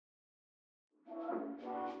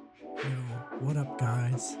Yo, what up,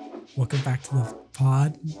 guys? Welcome back to the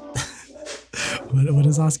pod. What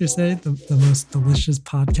does Oscar say? The most delicious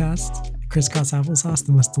podcast? Crisscross applesauce,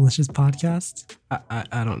 the most delicious podcast?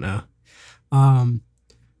 I don't know. Um.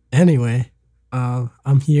 Anyway,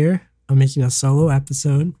 I'm here. I'm making a solo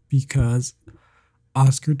episode because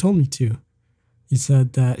Oscar told me to. He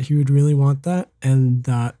said that he would really want that and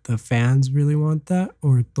that the fans really want that,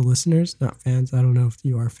 or the listeners, not fans. I don't know if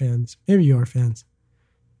you are fans. Maybe you are fans.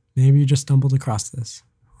 Maybe you just stumbled across this.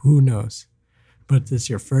 Who knows? But this is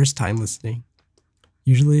your first time listening.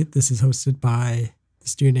 Usually, this is hosted by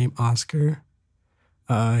this dude named Oscar.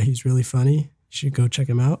 He's really funny. You should go check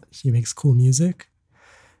him out. He makes cool music.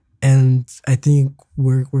 And I think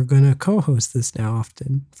we're gonna co-host this now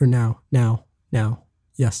often. For now. Now.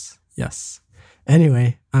 Yes.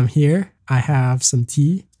 Anyway, I'm here. I have some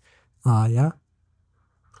tea. Yeah.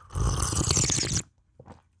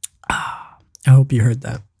 I hope you heard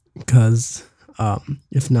that. Because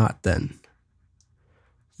if not, then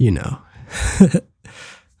you know.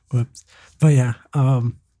 Whoops. But yeah,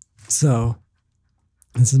 so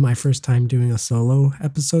this is my first time doing a solo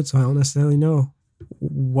episode, so I don't necessarily know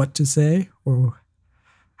what to say or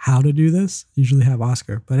how to do this. Usually have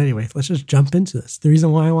Oscar. But anyway, let's just jump into this. The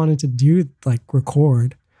reason why I wanted to do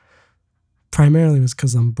record primarily was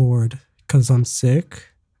because I'm bored, because I'm sick.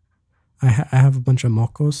 I have a bunch of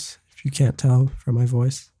mocos, if you can't tell from my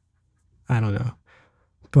voice. I don't know.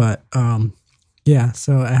 But yeah,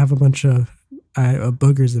 so I have a bunch of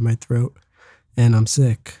boogers in my throat and I'm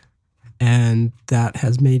sick. And that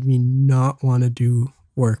has made me not want to do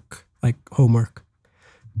work, like homework,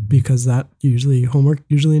 because homework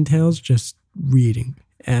usually entails just reading.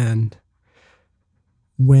 And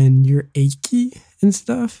when you're achy and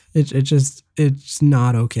stuff, it's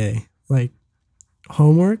not okay. Like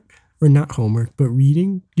homework, or not homework, but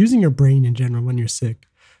reading, using your brain in general when you're sick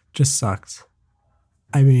just sucks.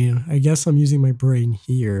 I mean, I guess I'm using my brain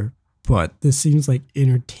here, but this seems like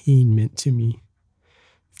entertainment to me,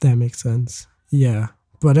 if that makes sense. Yeah.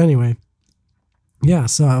 But anyway, yeah,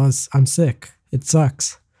 so I'm sick. It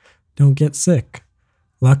sucks. Don't get sick.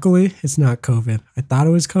 Luckily, it's not COVID. I thought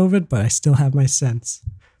it was COVID, but I still have my sense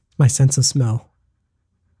of smell.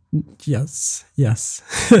 Yes.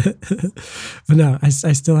 But no, I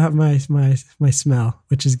still have my smell,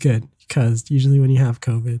 which is good, because usually when you have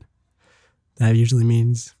COVID, that usually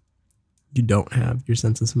means you don't have your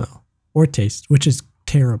sense of smell or taste, which is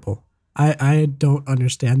terrible. I don't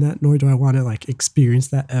understand that, nor do I want to experience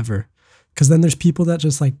that ever. Because then there's people that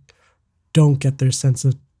just don't get their sense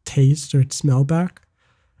of taste or smell back,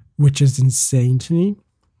 which is insane to me.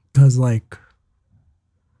 Because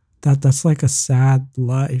that's a sad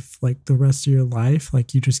life, the rest of your life.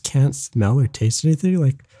 You just can't smell or taste anything.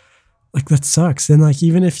 Like that sucks. And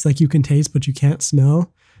even if you can taste but you can't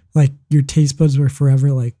smell, your taste buds were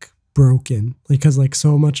forever broken, because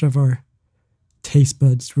so much of our taste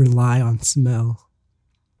buds rely on smell.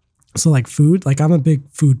 So food, I'm a big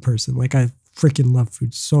food person. I freaking love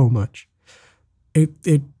food so much.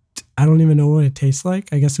 It I don't even know what it tastes like.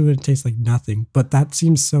 I guess it would taste like nothing, but that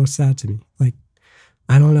seems so sad to me.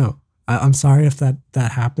 I don't know. I'm sorry if that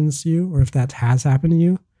happens to you, or if that has happened to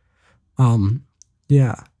you.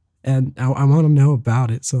 Yeah, and I want to know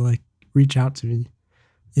about it. So reach out to me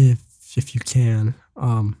if you can,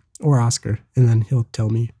 or Oscar, and then he'll tell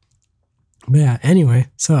me. But yeah, anyway,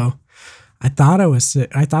 so I thought I was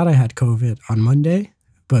sick. I thought I had COVID on Monday,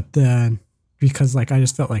 but then because I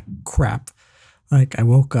just felt like crap. I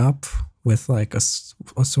woke up with a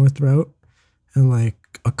sore throat and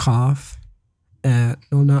a cough. And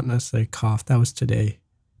no, not necessarily cough. That was today.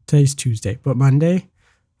 Today's Tuesday, but Monday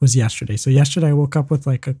was yesterday. So yesterday I woke up with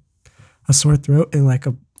a sore throat and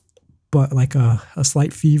a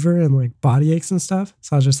slight fever and body aches and stuff.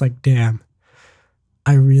 So I was just damn,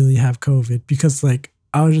 I really have COVID, because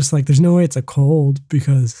I was just there's no way it's a cold,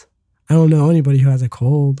 because I don't know anybody who has a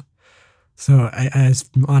cold. So I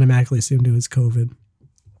automatically assumed it was COVID,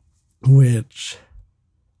 which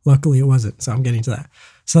luckily it wasn't. So I'm getting to that.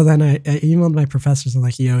 So then I emailed my professors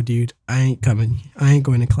and yo, dude, I ain't coming. I ain't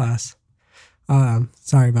going to class.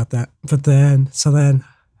 Sorry about that. But then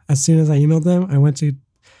as soon as I emailed them, I went to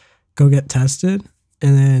go get tested.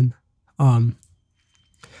 And then,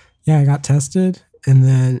 yeah, I got tested, and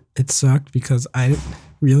then it sucked because I didn't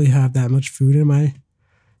really have that much food in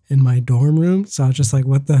my dorm room. So I was just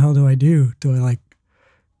what the hell do I do? Do I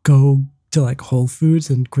go to Whole Foods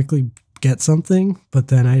and quickly get something? But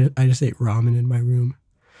then I just ate ramen in my room.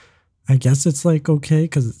 I guess it's okay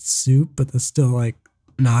because it's soup, but that's still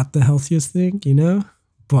not the healthiest thing,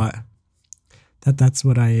 But that's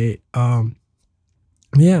what I ate.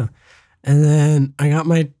 Yeah. And then I got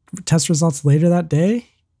my test results later that day.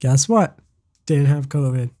 Guess what? Didn't have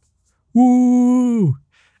COVID. Woo!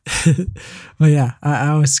 But yeah,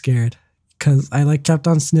 I was scared because I like kept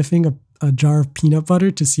on sniffing a jar of peanut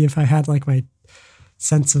butter to see if I had like my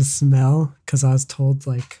sense of smell because I was told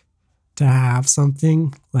like to have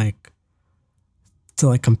something like to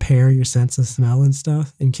like compare your sense of smell and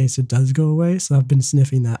stuff in case it does go away. So I've been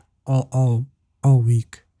sniffing that all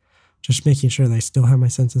week, just making sure that I still have my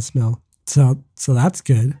sense of smell. So that's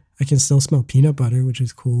good. I can still smell peanut butter, which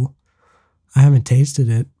is cool. I haven't tasted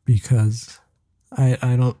it because I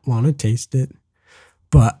don't want to taste it,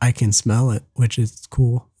 but I can smell it, which is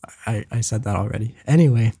cool. I said that already.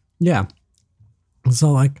 Anyway, yeah.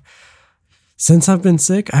 So like since I've been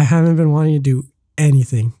sick, I haven't been wanting to do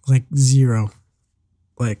anything. Like zero.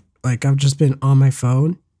 Like I've just been on my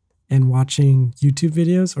phone and watching YouTube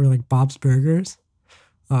videos or like Bob's Burgers.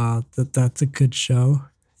 That's a good show.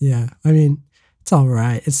 Yeah. I mean, it's all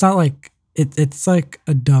right. It's not like it's like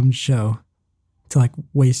a dumb show to like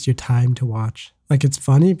waste your time to watch. Like it's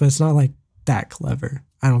funny, but it's not like that clever.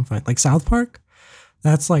 I don't find like South Park.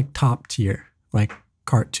 That's like top tier, like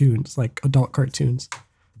cartoons, like adult cartoons,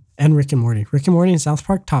 and Rick and Morty. Rick and Morty and South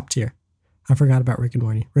Park top tier. I forgot about Rick and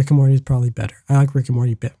Morty. Rick and Morty is probably better. I like Rick and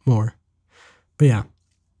Morty a bit more, but yeah.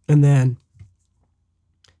 And then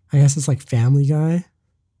I guess it's like Family Guy,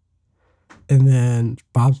 and then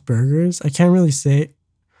Bob's Burgers. I can't really say.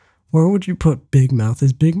 Where would you put Big Mouth?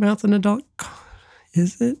 Is Big Mouth an adult?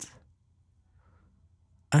 Is it?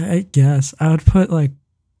 I guess I would put like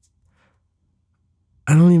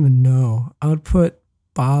I don't even know. I would put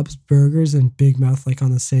Bob's Burgers and Big Mouth like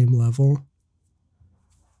on the same level.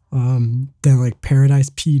 Then like Paradise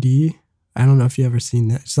PD. I don't know if you ever seen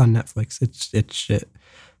that. It's on Netflix. It's shit.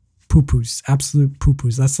 Poo-poos. Absolute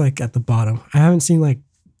poo-poos. That's like at the bottom. I haven't seen like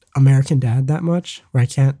American Dad that much where I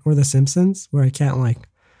can't, or The Simpsons where I can't like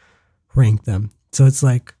rank them. So it's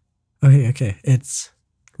like, okay. It's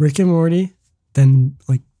Rick and Morty. Then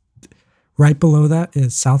like right below that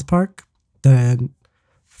is South Park. Then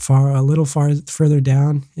a little further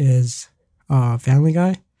down is Family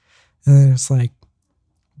Guy. And then it's like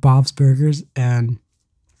Bob's Burgers and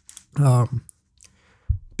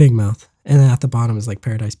Big Mouth. And then at the bottom is like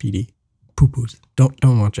Paradise PD. Poo-poos.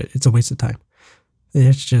 Don't watch it. It's a waste of time.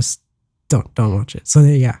 It's just don't watch it. So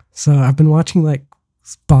yeah. So I've been watching like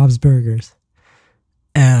Bob's Burgers,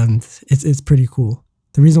 and it's pretty cool.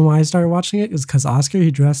 The reason why I started watching it is because Oscar, he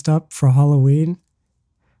dressed up for Halloween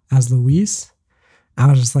as Luis. I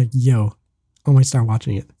was just like, yo, I'm gonna start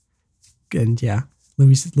watching it. And yeah,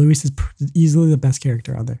 Luis is easily the best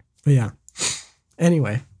character on there. But yeah.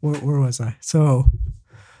 Anyway, where was I? So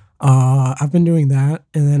I've been doing that,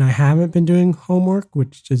 and then I haven't been doing homework,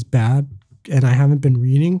 which is bad, and I haven't been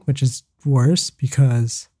reading, which is worse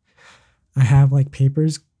because I have like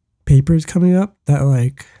papers coming up that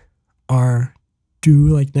like are due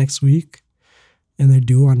like next week, and they're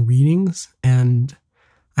due on readings, and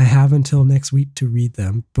I have until next week to read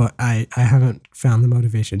them, but I haven't found the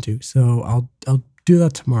motivation to. So I'll do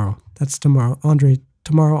that tomorrow. That's tomorrow.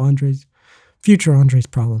 Andre's future Andre's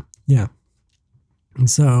problem. Yeah. And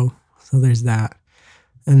so there's that.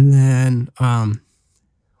 And then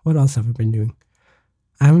what else have I been doing?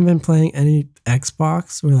 I haven't been playing any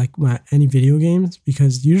Xbox or like any video games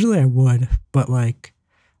because usually I would, but like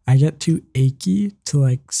I get too achy to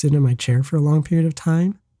like sit in my chair for a long period of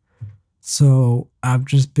time. So I've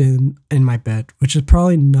just been in my bed, which is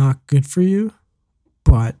probably not good for you,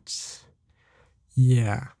 but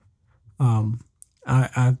yeah.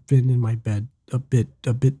 I've been in my bed a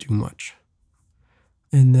bit too much.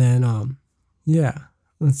 And then yeah,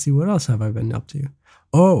 let's see, what else have I been up to?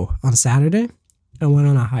 Oh, on Saturday, I went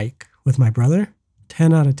on a hike with my brother.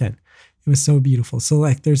 10 out of 10. It was so beautiful. So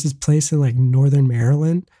like there's this place in like northern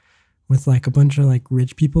Maryland with like a bunch of like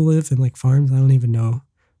rich people live in like farms. I don't even know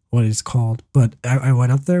what it's called, but I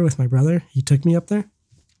went up there with my brother. He took me up there.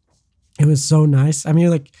 It was so nice. I mean,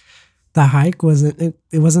 like the hike wasn't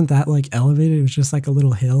that like elevated. It was just like a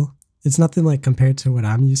little hill. It's nothing like compared to what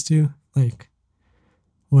I'm used to. Like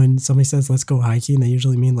when somebody says let's go hiking, they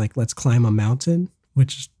usually mean like let's climb a mountain,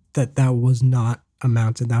 which that was not a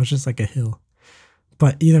mountain. That was just like a hill.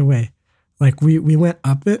 But either way, like we went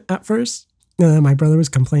up it at first, and then my brother was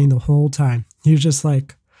complaining the whole time. He was just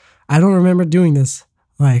like, I don't remember doing this.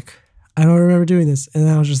 Like, I don't remember doing this. And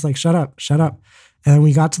then I was just like, shut up. And then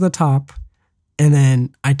we got to the top, and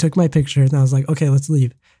then I took my picture, and I was like, okay, let's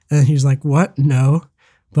leave. And then he was like, what? No.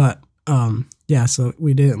 But yeah, so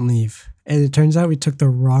we didn't leave. And it turns out we took the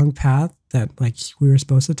wrong path that like we were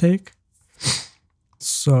supposed to take.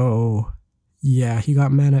 So yeah, he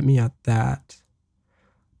got mad at me at that.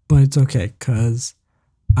 but it's okay because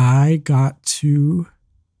I got to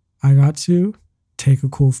I got to take a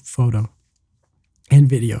cool photo and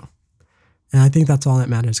video. And I think that's all that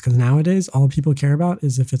matters because nowadays all people care about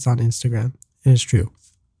is if it's on Instagram. And it's true.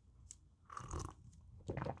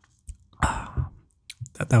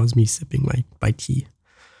 That was me sipping my tea.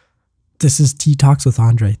 This is Tea Talks with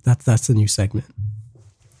Andre. That's the new segment.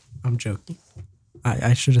 I'm joking.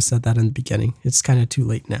 I should have said that in the beginning. It's kind of too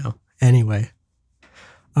late now. Anyway.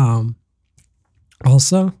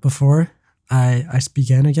 Also, before I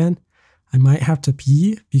begin again, I might have to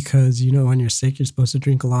pee because, when you're sick, you're supposed to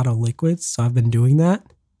drink a lot of liquids. So I've been doing that.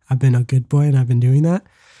 I've been a good boy and I've been doing that.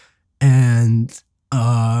 And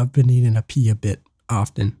I've been needing to pee a bit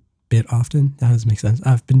often. That doesn't make sense.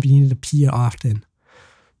 I've been needing to pee often.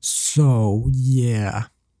 So, yeah.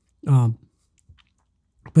 But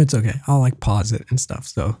it's okay. I'll pause it and stuff.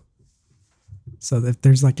 So if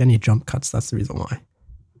there's any jump cuts, that's the reason why.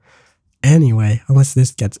 Anyway, unless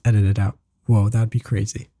this gets edited out. Whoa, that'd be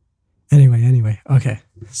crazy. Anyway. Okay.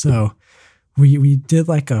 So we did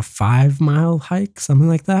a 5-mile hike, something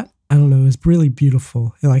like that. I don't know. It was really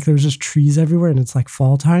beautiful. And there was just trees everywhere and it's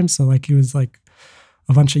fall time. So it was a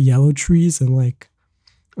bunch of yellow trees and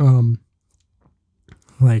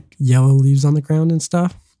yellow leaves on the ground and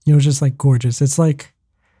stuff. It was just gorgeous. It's I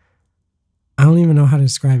don't even know how to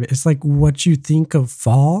describe it. It's what you think of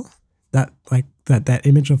fall, that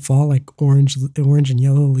image of fall, orange and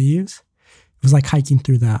yellow leaves. It was hiking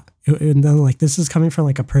through that. And then this is coming from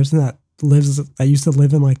a person that used to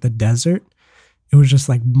live in the desert. It was just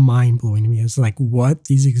mind blowing to me. It's what?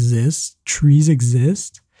 These exist? Trees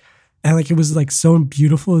exist? And it was so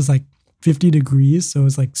beautiful. It was 50 degrees. So it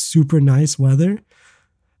was super nice weather.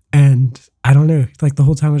 And I don't know, the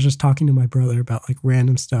whole time I was just talking to my brother about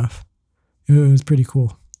random stuff. It was pretty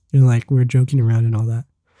cool. And we were joking around and all that.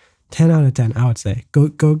 10 out of 10, I would say.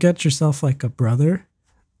 Go get yourself a brother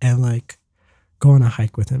and go on a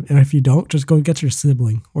hike with him. And if you don't, just go get your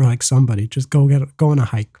sibling or somebody. Just go on a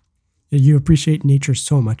hike. You appreciate nature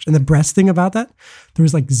so much. And the best thing about that, there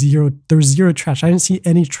was zero trash. I didn't see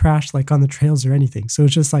any trash on the trails or anything. So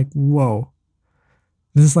it's just whoa.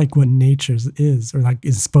 This is what nature is or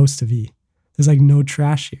is supposed to be. There's no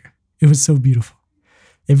trash here. It was so beautiful.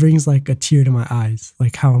 It brings a tear to my eyes,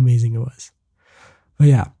 how amazing it was. But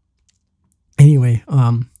yeah. Anyway,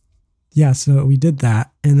 yeah, so we did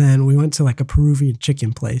that. And then we went to a Peruvian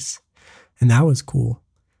chicken place. And that was cool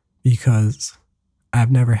because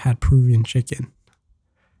I've never had Peruvian chicken.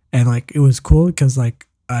 And it was cool because it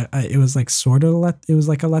was sort of, it was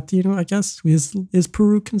a Latino, I guess. Is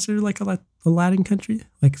Peru considered a Latin country?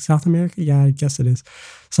 South America? Yeah, I guess it is.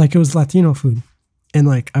 So it was Latino food. And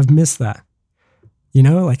I've missed that.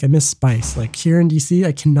 I miss spice. Here in DC,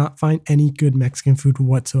 I cannot find any good Mexican food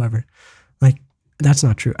whatsoever. That's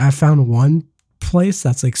not true. I found one place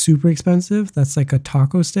that's super expensive. That's a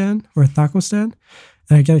taco stand or a taco stand.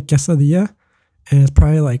 And I get a quesadilla and it's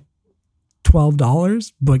probably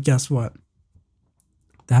 $12. But guess what?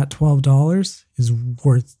 That $12 is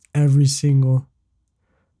worth every single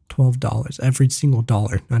 $12. Every single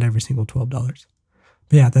dollar, not every single $12.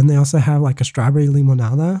 But yeah, then they also have a strawberry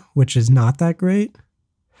limonada, which is not that great,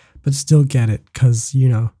 but still get it because,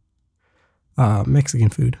 Mexican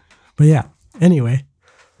food. But yeah, anyway,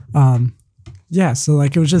 yeah, so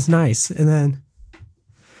it was just nice. And then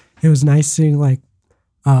it was nice seeing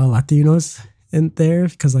Latinos in there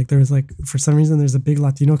because there was for some reason there's a big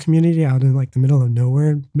Latino community out in the middle of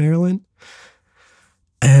nowhere in Maryland.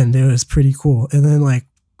 And it was pretty cool. And then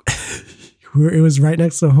it was right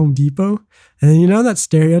next to Home Depot. And that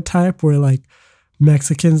stereotype where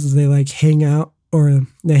Mexicans, they hang out or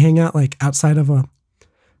they hang out outside of a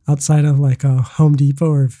Home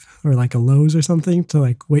Depot or a Lowe's or something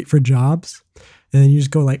to wait for jobs. And then you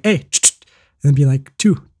just go hey, and be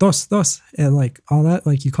two, dos, and all that,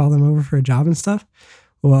 you call them over for a job and stuff.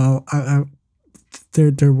 Well,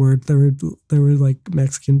 there were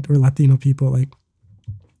Mexican or Latino people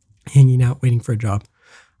hanging out waiting for a job.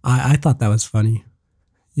 I thought that was funny.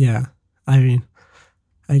 Yeah. I mean,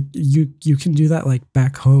 you can do that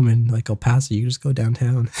back home in El Paso. You just go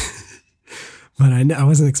downtown. But I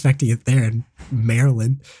wasn't expecting it there in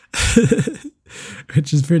Maryland,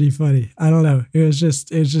 which is pretty funny. I don't know. It was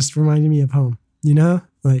just reminding me of home,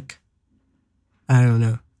 I don't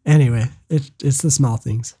know. Anyway, it's the small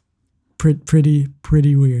things. Pretty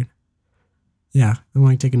weird. Yeah. I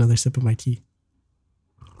want to take another sip of my tea.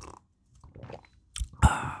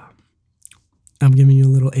 I'm giving you a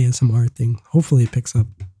little ASMR thing. Hopefully it picks up.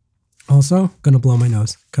 Also, gonna blow my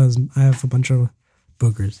nose because I have a bunch of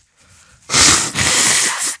boogers.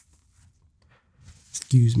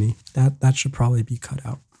 Excuse me. That should probably be cut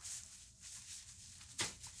out.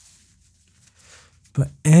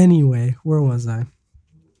 But anyway, where was I?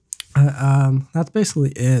 That's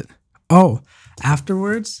basically it. Oh,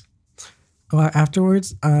 afterwards,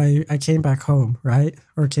 I came back home, right?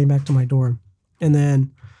 Or came back to my dorm. And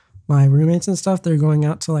then my roommates and stuff, they're going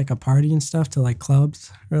out to like a party and stuff, to like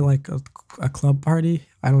clubs or like a club party.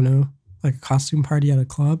 I don't know, like a costume party at a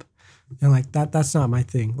club. And like that's not my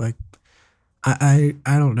thing. Like I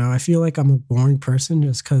don't know. I feel like I'm a boring person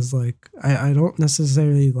just because like I don't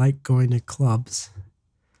necessarily like going to clubs.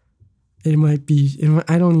 It might be,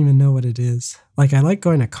 I don't even know what it is. Like, I like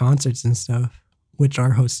going to concerts and stuff, which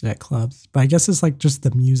are hosted at clubs. But I guess it's like just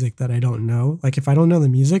the music that I don't know. Like, if I don't know the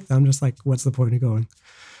music, then I'm just like, what's the point of going?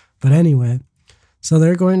 But anyway, so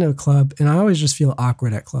they're going to a club, and I always just feel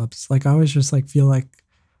awkward at clubs. Like, I always just like feel like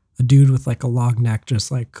a dude with like a long neck,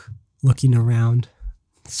 just like looking around,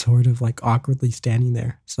 sort of like awkwardly standing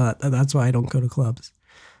there. So that's why I don't go to clubs.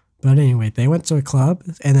 But anyway, they went to a club,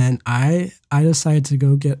 and then I decided to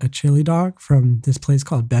go get a chili dog from this place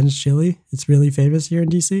called Ben's Chili. It's really famous here in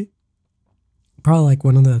DC. Probably like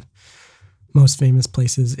one of the most famous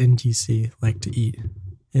places in DC, like to eat.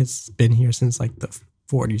 It's been here since like the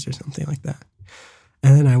 40s or something like that.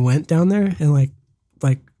 And then I went down there, and like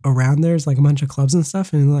around there's like a bunch of clubs and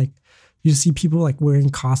stuff, and like you see people like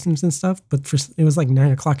wearing costumes and stuff. But it was like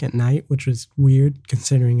 9 o'clock at night, which was weird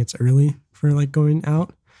considering it's early for like going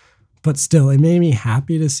out. But still, it made me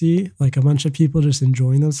happy to see like a bunch of people just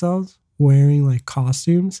enjoying themselves wearing like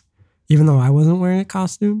costumes, even though I wasn't wearing a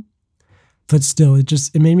costume. But still,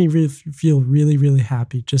 it made me feel really, really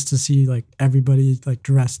happy just to see like everybody like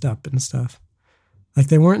dressed up and stuff. Like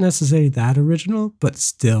they weren't necessarily that original, but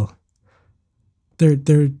still, there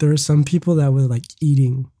are some people that were like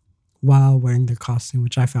eating while wearing their costume,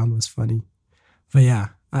 which I found was funny. But yeah,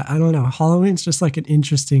 I don't know. Halloween's just like an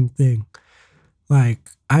interesting thing. Like,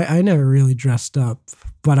 I never really dressed up,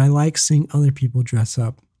 but I like seeing other people dress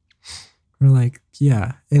up. Or like,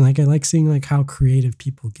 yeah. And like I like seeing like how creative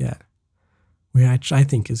people get, which I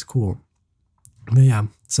think is cool. But yeah,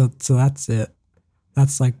 so that's it.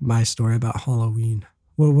 That's like my story about Halloween.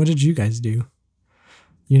 Well, what did you guys do?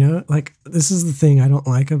 You know, like this is the thing I don't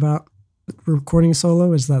like about recording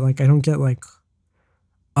solo is that like I don't get like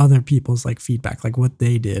other people's like feedback, like what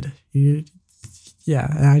they did. Yeah,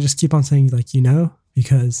 and I just keep on saying like,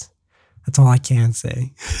 because that's all I can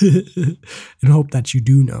say. And hope that you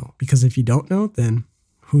do know. Because if you don't know, then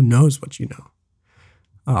who knows what you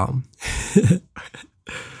know.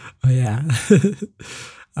 But yeah.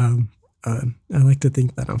 I like to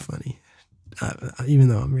think that I'm funny. Even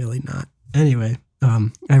though I'm really not. Anyway,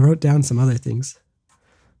 I wrote down some other things.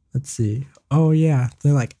 Let's see. Oh yeah,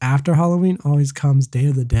 they're like after Halloween always comes Day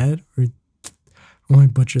of the Dead, or I want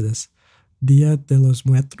to butcher this. Dia de los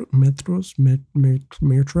Metros.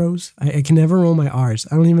 I can never roll my R's.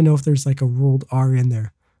 I don't even know if there's like a rolled R in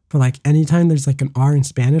there. But like anytime there's like an R in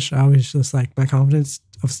Spanish, I always just like my confidence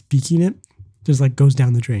of speaking it just like goes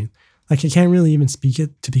down the drain. Like I can't really even speak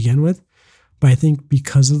it to begin with. But I think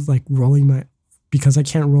because of like because I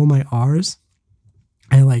can't roll my R's,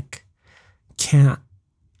 I like can't,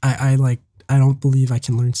 I don't believe I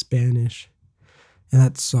can learn Spanish. And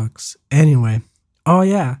that sucks. Anyway. Oh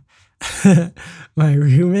yeah. My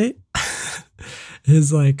roommate,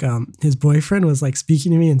 his boyfriend was like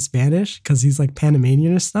speaking to me in Spanish because he's like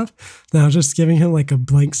Panamanian and stuff. And I was just giving him like a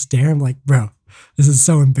blank stare. I'm like, bro, this is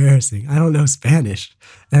so embarrassing. I don't know Spanish.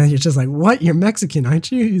 And he's just like, what? You're Mexican,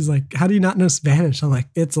 aren't you? He's like, how do you not know Spanish? I'm like,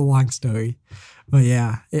 it's a long story. But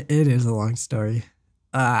yeah, it is a long story.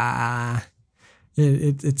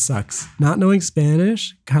 It sucks. Not knowing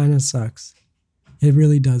Spanish kind of sucks. It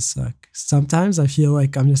really does suck. Sometimes I feel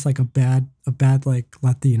like I'm just like a bad like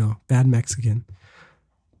Latino, bad Mexican.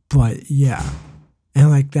 But yeah.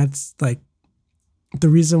 And like that's like the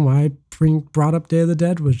reason why I brought up Day of the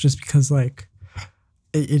Dead was just because like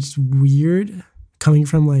it's weird coming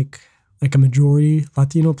from like a majority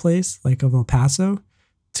Latino place like of El Paso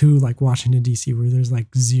to like Washington DC where there's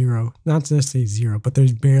like zero, not to say zero, but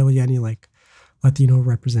there's barely any like Latino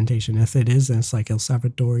representation. If it is, then it's like El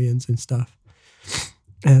Salvadorians and stuff.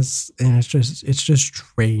 And it's just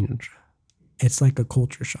strange. It's like a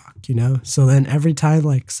culture shock, So then every time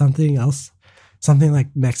like something like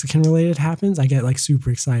Mexican related happens, I get like super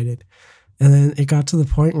excited. And then it got to the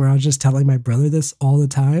point where I was just telling my brother this all the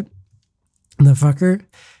time. And the fucker,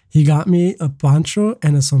 he got me a poncho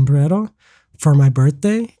and a sombrero for my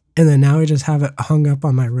birthday. And then now I just have it hung up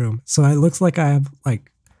on my room. So it looks like I have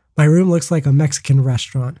like, my room looks like a Mexican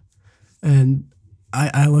restaurant. And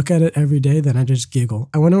I look at it every day, then I just giggle.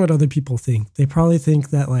 I wonder what other people think. They probably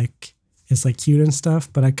think that like it's like cute and stuff,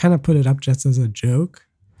 but I kind of put it up just as a joke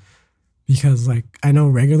because like I know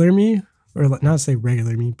regular me or like, not say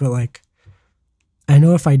regular meat, but like I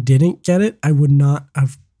know if I didn't get it, I would not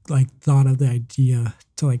have like thought of the idea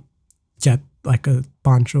to like get like a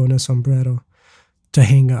poncho and a sombrero to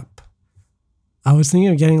hang up. I was thinking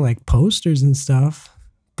of getting like posters and stuff,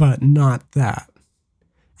 but not that.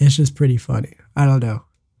 It's just pretty funny. I don't know.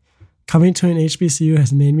 Coming to an HBCU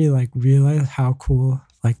has made me like realize how cool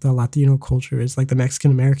like the Latino culture is, like the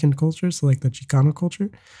Mexican American culture, so like the Chicano culture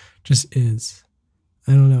just is.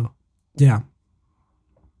 I don't know. Yeah.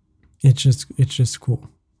 It's just cool.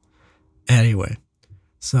 Anyway,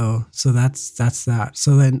 so that's that.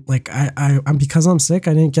 So then like I'm because I'm sick,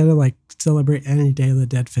 I didn't get to like celebrate any Day of the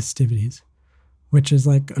Dead festivities, which is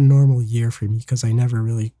like a normal year for me because I never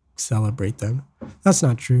really celebrate them. That's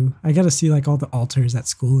not true. I got to see like all the altars at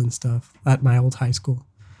school and stuff at my old high school.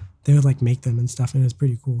 They would like make them and stuff, and it was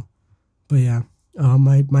pretty cool. But yeah,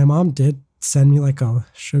 my mom did send me like a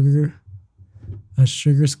sugar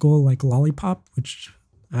skull like lollipop, which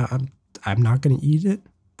I'm not gonna eat it,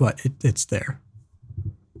 but it's there.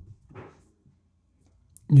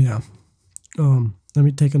 Yeah. Let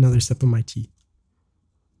me take another sip of my tea.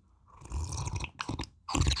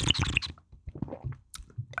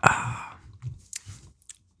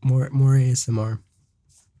 More ASMR.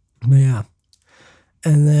 But yeah.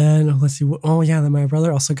 And then let's see. Oh yeah, then my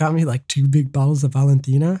brother also got me like two big bottles of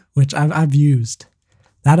Valentina, which I've used.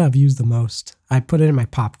 That I've used the most. I put it in my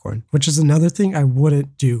popcorn, which is another thing I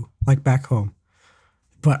wouldn't do like back home.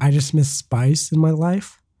 But I just miss spice in my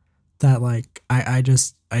life. That like I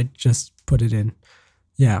just put it in.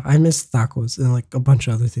 Yeah, I miss tacos and like a bunch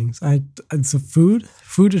of other things. It's a food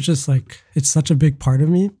is just like it's such a big part of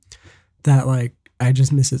me that like I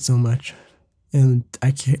just miss it so much, and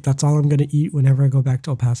I can't. That's all I'm gonna eat whenever I go back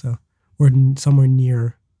to El Paso or somewhere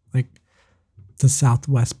near like the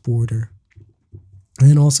southwest border. And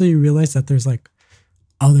then also you realize that there's like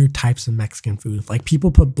other types of Mexican food. Like people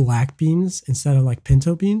put black beans instead of like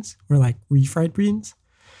pinto beans or like refried beans.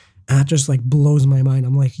 And that just like blows my mind.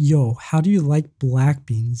 I'm like, yo, how do you like black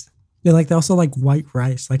beans? They also like white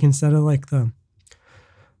rice. Like instead of like the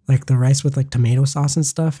rice with like tomato sauce and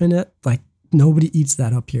stuff in it, like nobody eats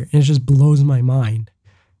that up here. And it just blows my mind.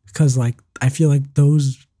 Because like I feel like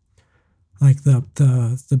those like the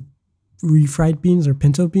refried beans or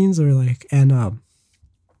pinto beans or like and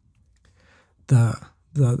the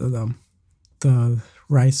the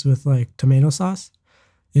rice with like tomato sauce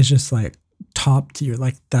is just like top tier.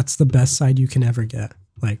 Like that's the best side you can ever get.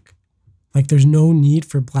 Like there's no need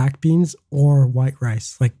for black beans or white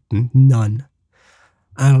rice. Like none.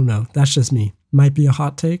 I don't know. That's just me. Might be a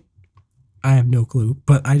hot take. I have no clue.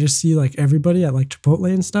 But I just see like everybody at like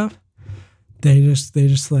Chipotle and stuff. They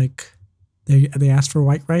just like they ask for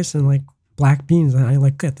white rice and like black beans, and I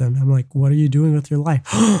like at them. I'm like, what are you doing with your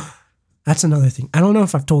life? That's another thing. I don't know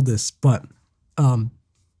if I've told this, but at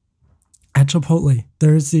Chipotle,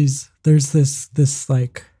 there's this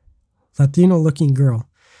like Latino looking girl.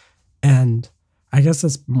 And I guess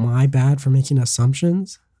it's my bad for making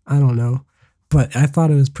assumptions. I don't know. But I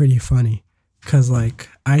thought it was pretty funny. Cause like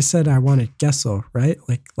I said I wanted queso, right?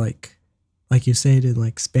 Like you say it in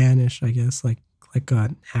like Spanish, I guess, like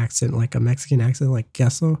an accent, like a Mexican accent, like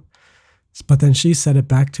queso. But then she said it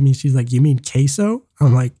back to me. She's like, "You mean queso?"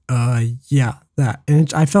 I'm like, yeah, that."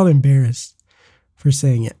 And I felt embarrassed for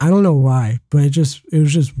saying it. I don't know why, but it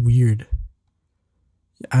was just weird.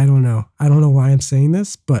 I don't know. I don't know why I'm saying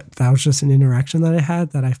this, but that was just an interaction that I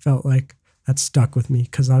had that I felt like that stuck with me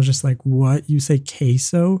because I was just like, "What? You say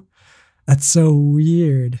queso? That's so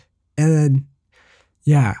weird." And then,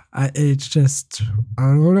 yeah, it's just I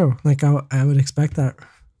don't know. Like I would expect that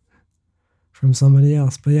from somebody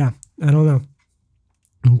else, but yeah, I don't know.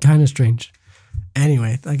 Kind of strange.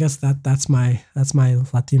 Anyway, I guess that's my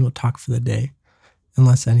Latino talk for the day.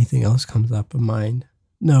 Unless anything else comes up of mine.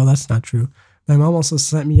 No, that's not true. My mom also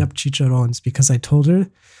sent me up chicharrones because I told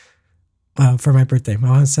her for my birthday. My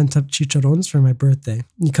mom sent up chicharrones for my birthday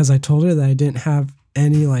because I told her that I didn't have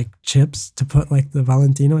any like chips to put like the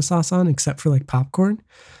Valentino sauce on except for like popcorn.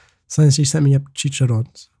 So then she sent me up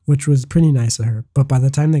chicharrones, which was pretty nice of her. But by the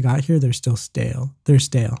time they got here, they're still stale. They're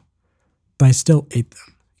stale. But I still ate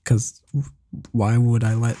them because why would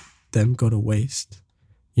I let them go to waste?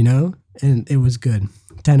 You know? And it was good.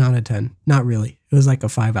 10 out of 10. Not really. It was like a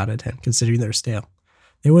 5 out of 10 considering they're stale.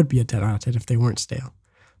 They would be a 10 out of 10 if they weren't stale.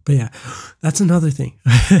 But yeah, that's another thing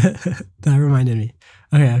that reminded me.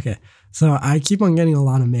 Okay. So I keep on getting a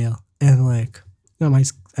lot of mail and like at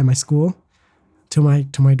my school to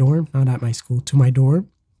my dorm, not at my school, to my dorm.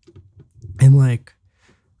 And like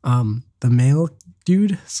the mail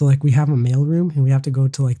dude, so like we have a mail room and we have to go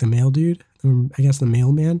to like the mail dude, I guess the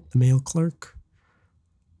mailman, the mail clerk.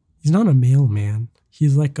 he's not a mailman.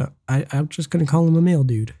 He's like I'm just gonna call him a mail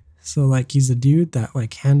dude. So like he's a dude that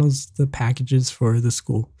like handles the packages for the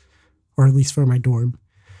school, or at least for my dorm.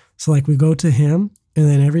 So like we go to him, and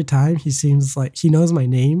then every time he seems like he knows my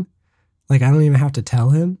name. Like I don't even have to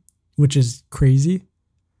tell him, which is crazy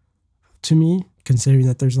to me, considering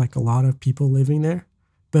that there's like a lot of people living there.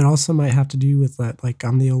 But also might have to do with that, like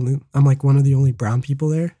I'm like one of the only brown people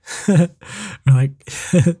there, or like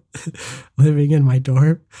living in my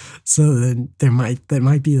dorm. So then that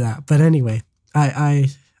might be that. But anyway, I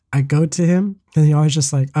go to him, and he always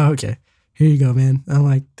just like, oh, okay, here you go, man. I'm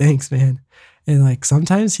like, thanks, man. And like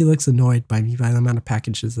sometimes he looks annoyed by me by the amount of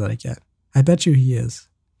packages that I get. I bet you he is.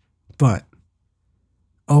 But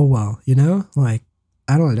oh well, like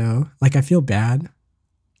I don't know. Like I feel bad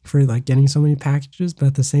for like getting so many packages, but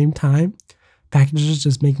at the same time, packages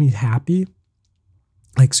just make me happy,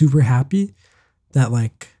 like super happy, that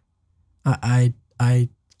like I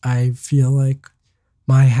feel like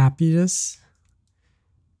my happiness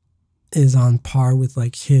is on par with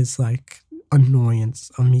like his like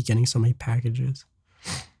annoyance of me getting so many packages.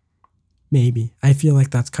 Maybe I feel like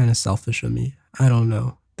that's kind of selfish of me. I don't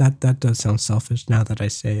know. That does sound selfish now that I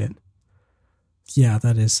say it. Yeah,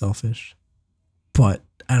 that is selfish. But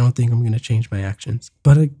I don't think I'm going to change my actions.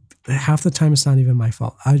 But half the time, it's not even my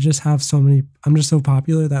fault. I just have so many. I'm just so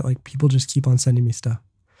popular that like people just keep on sending me stuff.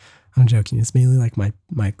 I'm joking. It's mainly like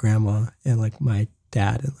my grandma and like my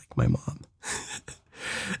dad and like my mom.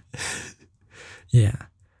 Yeah,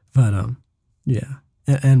 but yeah,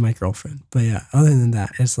 and my girlfriend. But yeah, other than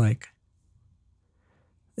that, it's like,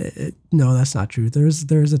 no, that's not true.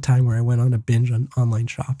 There's a time where I went on a binge on online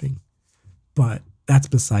shopping, but that's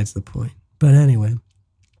besides the point. But anyway,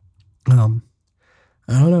 I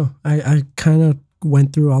don't know. I kind of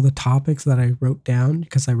went through all the topics that I wrote down,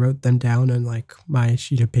 because I wrote them down on like my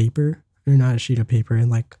sheet of paper, or not a sheet of paper, in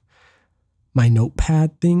like my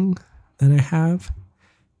notepad thing that I have.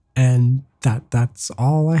 And that's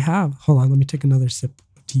all I have. Hold on, let me take another sip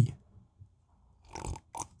of tea.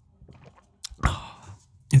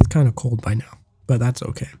 It's kind of cold by now, but that's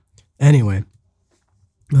okay. Anyway,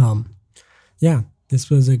 yeah, this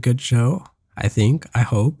was a good show, I think. I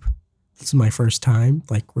hope. This is my first time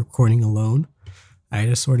like recording alone. I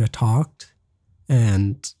just sort of talked,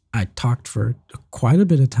 and I talked for quite a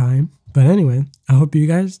bit of time. But anyway, I hope your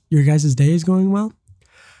guys' day is going well.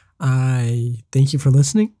 I thank you for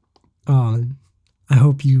listening. I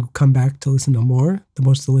hope you come back to listen to more. The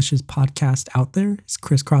most delicious podcast out there is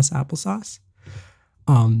Crisscross Applesauce.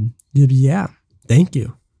 Yeah, thank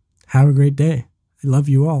you. Have a great day. I love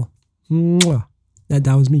you all. Mwah.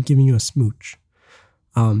 That was me giving you a smooch.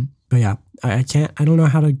 But yeah, I don't know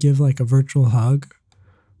how to give like a virtual hug,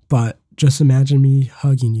 but just imagine me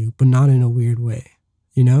hugging you, but not in a weird way,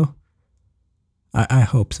 I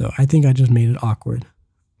hope so. I think I just made it awkward,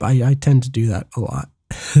 but I tend to do that a lot.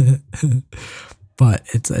 But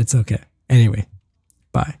it's okay. Anyway,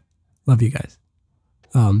 bye. Love you guys.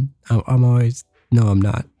 I'm always, no, I'm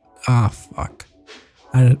not. Ah, fuck.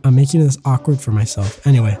 I'm making this awkward for myself.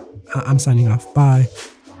 Anyway, I'm signing off. Bye.